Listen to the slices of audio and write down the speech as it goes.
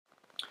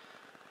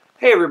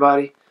Hey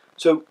everybody,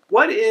 so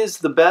what is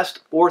the best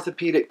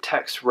orthopedic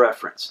text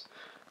reference?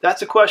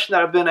 That's a question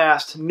that I've been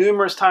asked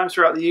numerous times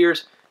throughout the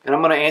years, and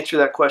I'm going to answer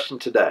that question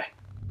today.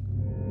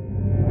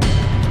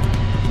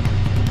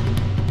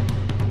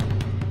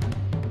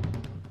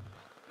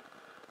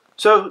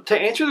 So to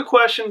answer the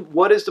question,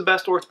 what is the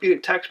best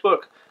orthopedic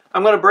textbook?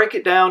 I'm going to break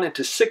it down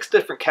into 6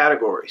 different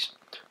categories.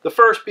 The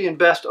first being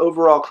best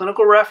overall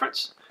clinical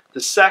reference, the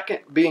second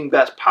being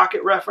best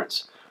pocket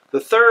reference,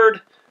 the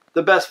third,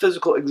 the best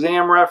physical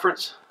exam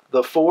reference,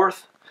 the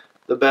fourth,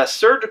 the best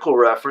surgical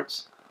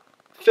reference,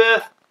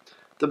 fifth,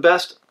 the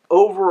best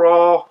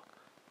overall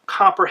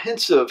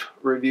comprehensive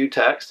review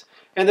text,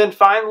 and then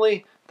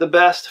finally, the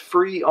best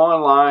free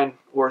online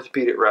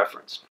orthopedic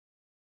reference.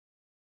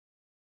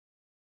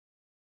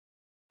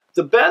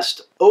 The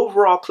best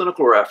overall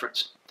clinical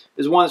reference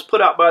is one that's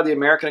put out by the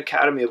American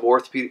Academy of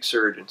Orthopedic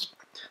Surgeons.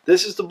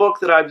 This is the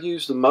book that I've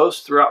used the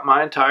most throughout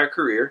my entire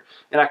career,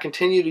 and I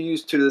continue to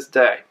use to this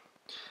day.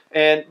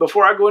 And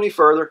before I go any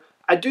further,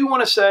 I do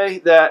want to say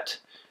that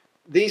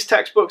these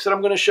textbooks that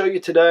I'm going to show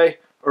you today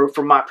are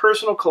from my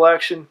personal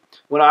collection.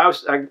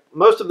 Most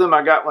of them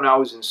I got when I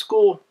was in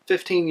school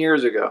 15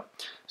 years ago.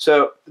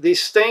 So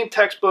these same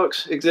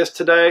textbooks exist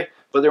today,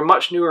 but they're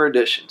much newer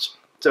editions.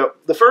 So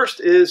the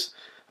first is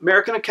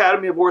American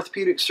Academy of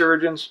Orthopedic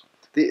Surgeons,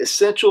 The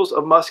Essentials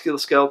of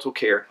Musculoskeletal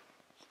Care.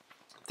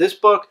 This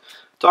book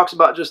talks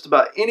about just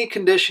about any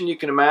condition you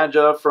can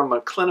imagine from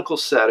a clinical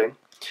setting.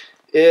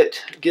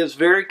 It gives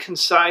very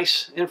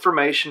concise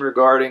information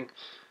regarding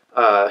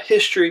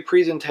history,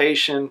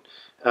 presentation,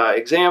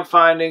 exam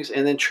findings,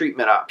 and then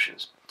treatment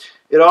options.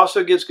 It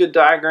also gives good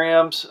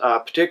diagrams,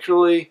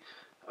 particularly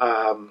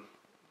a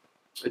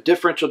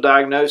differential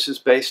diagnosis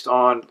based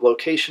on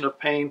location of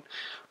pain.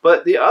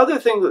 But the other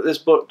thing that this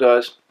book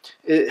does,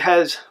 it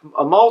has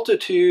a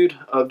multitude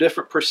of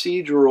different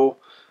procedural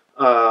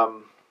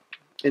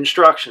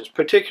instructions,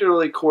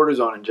 particularly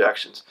cortisone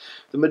injections.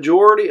 The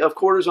majority of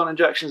cortisone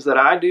injections that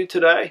I do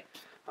today,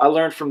 I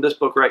learned from this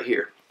book right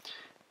here.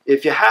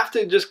 If you have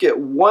to just get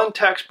one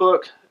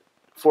textbook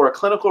for a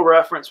clinical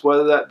reference,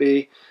 whether that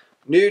be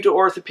new to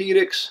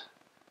orthopedics,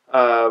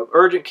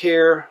 urgent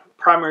care,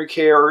 primary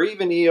care, or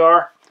even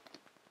ER,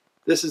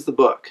 this is the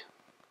book.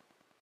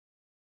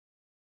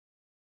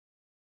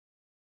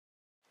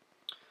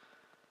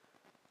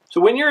 So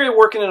when you're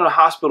working in a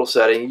hospital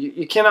setting,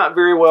 you cannot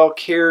very well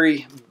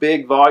carry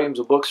big volumes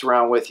of books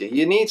around with you.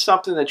 You need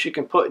something that you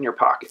can put in your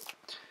pocket.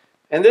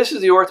 And this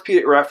is the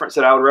orthopedic reference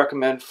that I would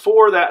recommend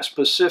for that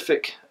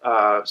specific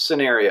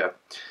scenario.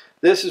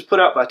 This is put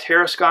out by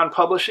Tarascon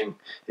Publishing.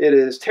 It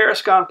is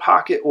Tarascon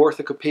Pocket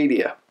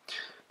Orthopedia.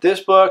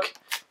 This book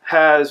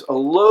has a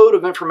load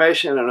of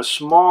information in a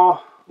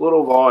small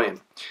little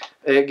volume.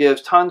 It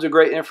gives tons of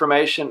great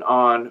information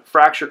on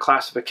fracture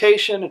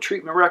classification and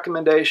treatment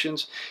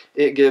recommendations.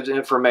 It gives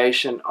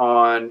information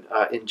on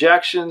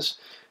injections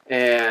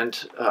and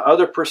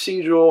other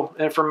procedural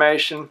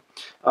information.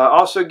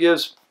 Also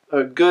gives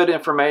good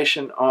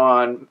information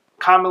on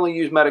commonly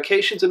used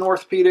medications in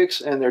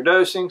orthopedics and their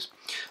dosings.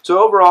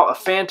 So overall, a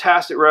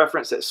fantastic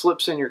reference that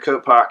slips in your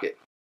coat pocket.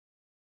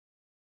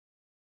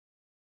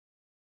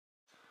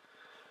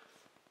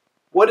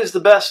 What is the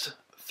best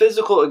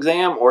physical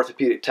exam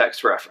orthopedic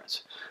text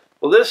reference?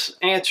 Well, this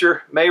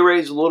answer may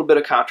raise a little bit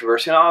of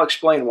controversy, and I'll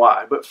explain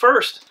why. But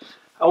first,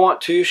 I want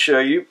to show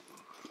you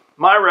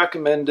my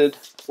recommended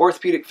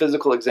orthopedic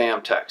physical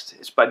exam text.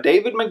 It's by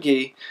David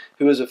Magee,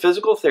 who is a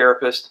physical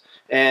therapist,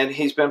 and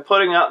he's been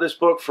putting out this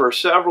book for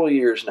several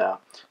years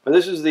now. But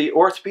this is the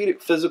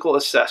Orthopedic Physical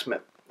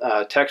Assessment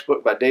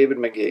textbook by David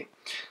Magee.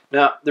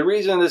 Now, the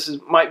reason this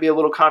might be a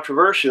little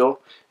controversial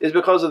is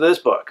because of this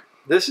book.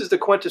 This is the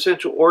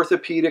quintessential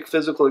orthopedic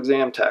physical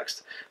exam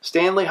text,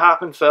 Stanley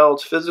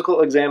Hoppenfeld's Physical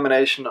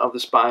Examination of the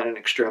Spine and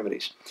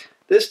Extremities.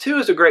 This too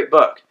is a great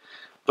book,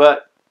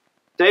 but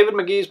David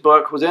Magee's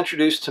book was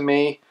introduced to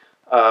me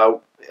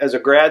as a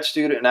grad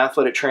student in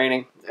athletic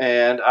training,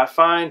 and I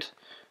find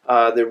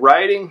the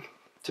writing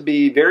to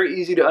be very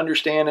easy to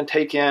understand and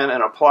take in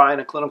and apply in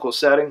a clinical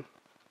setting.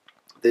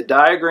 The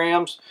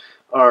diagrams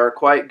are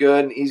quite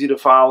good and easy to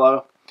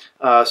follow.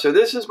 So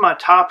this is my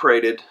top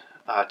rated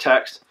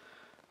text.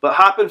 But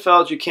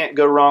Hoppenfeld you can't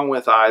go wrong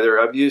with either.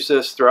 I've used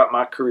this throughout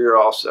my career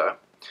also.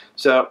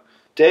 So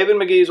David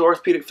Magee's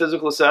Orthopedic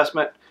Physical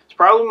Assessment is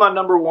probably my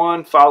number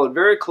 1, followed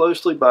very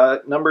closely by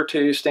number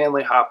 2,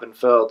 Stanley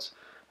Hoppenfeld's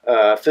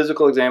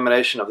Physical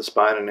Examination of the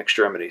Spine and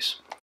Extremities.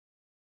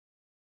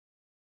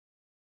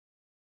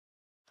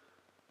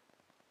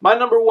 My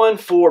number 1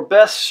 for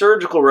best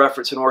surgical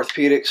reference in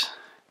orthopedics,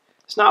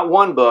 it's not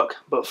one book,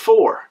 but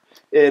 4.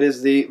 It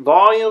is the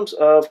volumes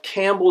of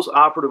Campbell's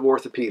Operative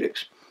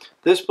Orthopedics.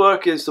 This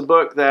book is the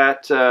book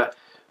that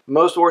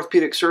most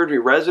orthopedic surgery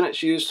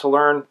residents use to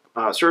learn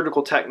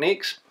surgical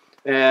techniques,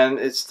 and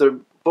it's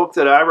the book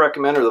that I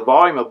recommend, or the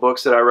volume of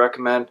books that I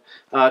recommend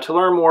to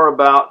learn more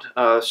about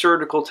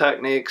surgical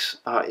techniques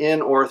in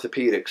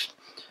orthopedics.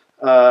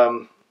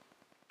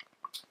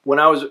 When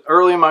I was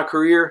early in my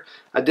career,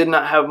 I did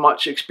not have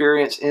much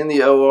experience in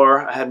the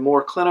OR. I had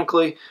more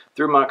clinically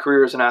through my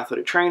career as an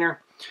athletic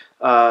trainer.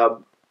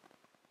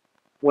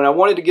 when I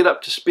wanted to get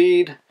up to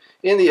speed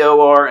in the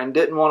OR and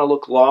didn't want to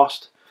look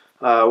lost,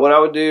 what I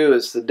would do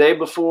is the day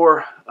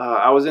before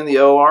I was in the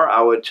OR,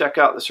 I would check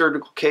out the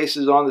surgical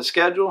cases on the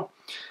schedule.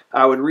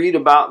 I would read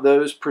about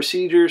those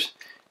procedures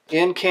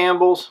in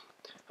Campbell's,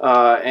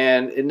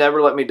 and it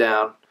never let me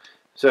down.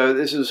 So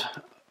this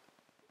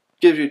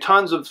gives you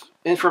tons of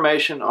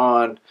information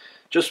on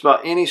just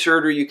about any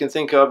surgery you can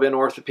think of in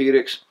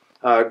orthopedics.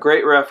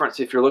 Great reference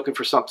if you're looking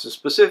for something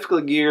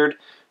specifically geared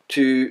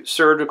to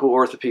surgical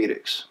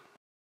orthopedics.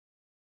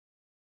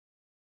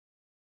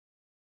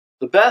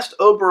 The best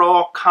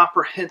overall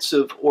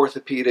comprehensive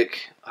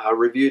orthopedic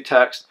review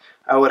text,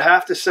 I would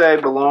have to say,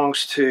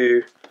 belongs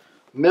to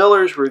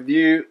Miller's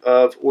Review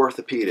of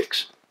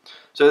Orthopedics.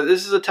 So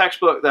this is a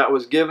textbook that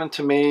was given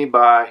to me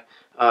by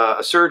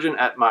a surgeon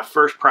at my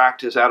first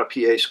practice out of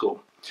PA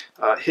school.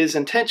 His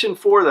intention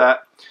for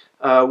that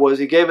was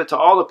he gave it to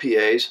all the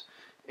PAs,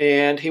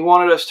 and he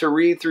wanted us to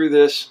read through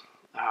this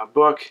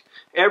book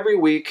every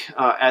week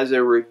as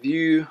a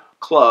review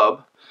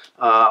club.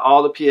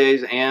 All the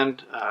PAs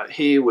and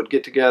he would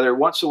get together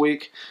once a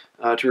week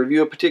to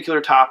review a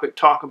particular topic,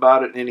 talk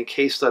about it, and any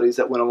case studies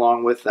that went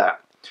along with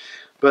that.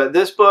 But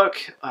this book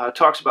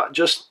talks about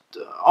just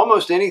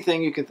almost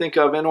anything you can think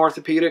of in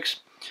orthopedics.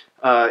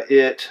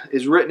 It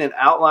is written in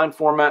outline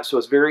format, so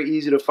it's very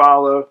easy to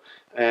follow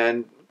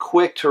and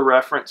quick to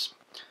reference.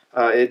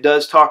 It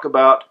does talk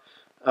about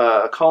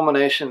a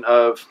culmination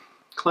of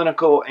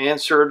clinical and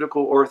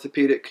surgical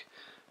orthopedic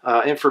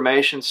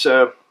information,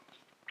 so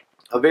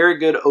a very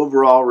good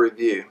overall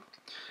review.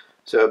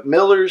 So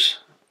Miller's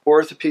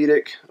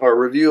Orthopedic, or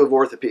Review of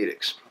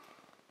Orthopedics.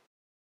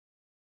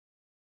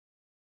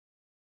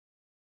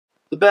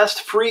 The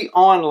best free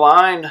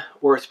online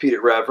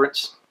orthopedic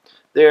reference.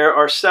 There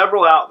are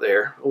several out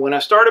there. When I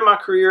started my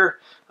career,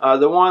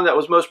 the one that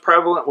was most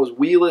prevalent was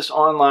Wheeless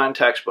Online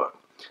Textbook.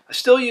 I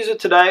still use it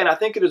today, and I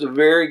think it is a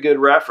very good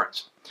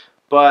reference.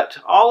 But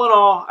all in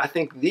all, I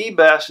think the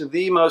best,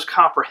 the most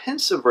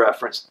comprehensive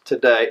reference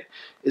today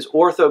is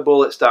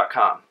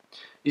orthobullets.com.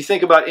 You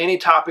think about any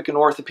topic in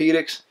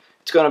orthopedics,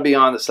 it's going to be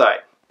on the site.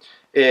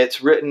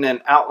 It's written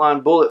in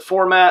outline bullet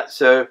format,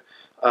 so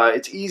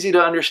it's easy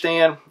to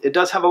understand. It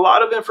does have a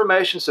lot of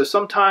information, so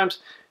sometimes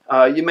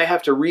you may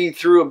have to read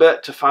through a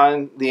bit to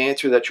find the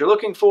answer that you're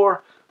looking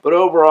for, but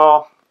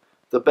overall,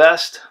 the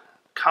best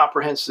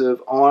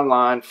comprehensive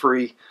online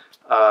free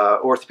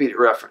orthopedic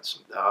reference,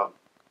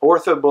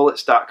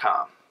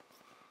 orthobullets.com.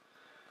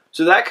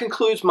 So that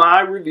concludes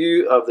my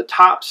review of the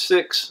top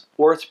 6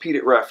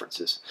 orthopedic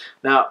references.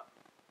 Now,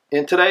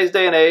 in today's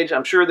day and age,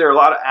 I'm sure there are a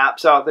lot of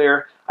apps out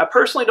there I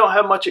personally don't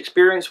have much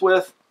experience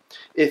with.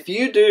 If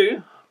you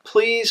do,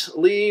 please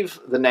leave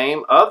the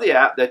name of the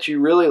app that you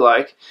really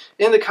like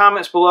in the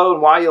comments below and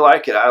why you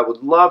like it. I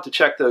would love to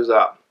check those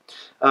out.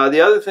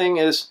 The other thing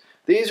is,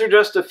 these are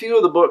just a few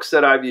of the books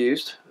that I've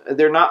used.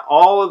 They're not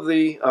all of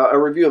the, a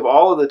review of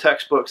all of the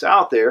textbooks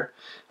out there.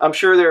 I'm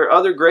sure there are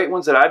other great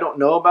ones that I don't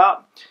know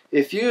about.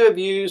 If you have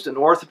used an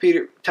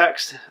orthopedic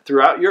text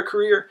throughout your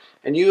career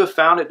and you have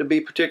found it to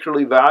be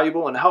particularly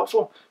valuable and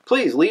helpful,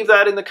 please leave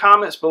that in the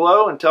comments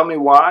below and tell me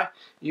why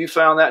you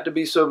found that to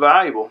be so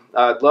valuable.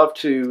 I'd love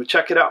to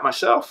check it out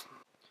myself.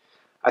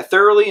 I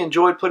thoroughly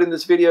enjoyed putting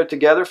this video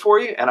together for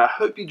you, and I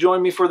hope you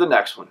join me for the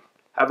next one.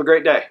 Have a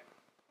great day.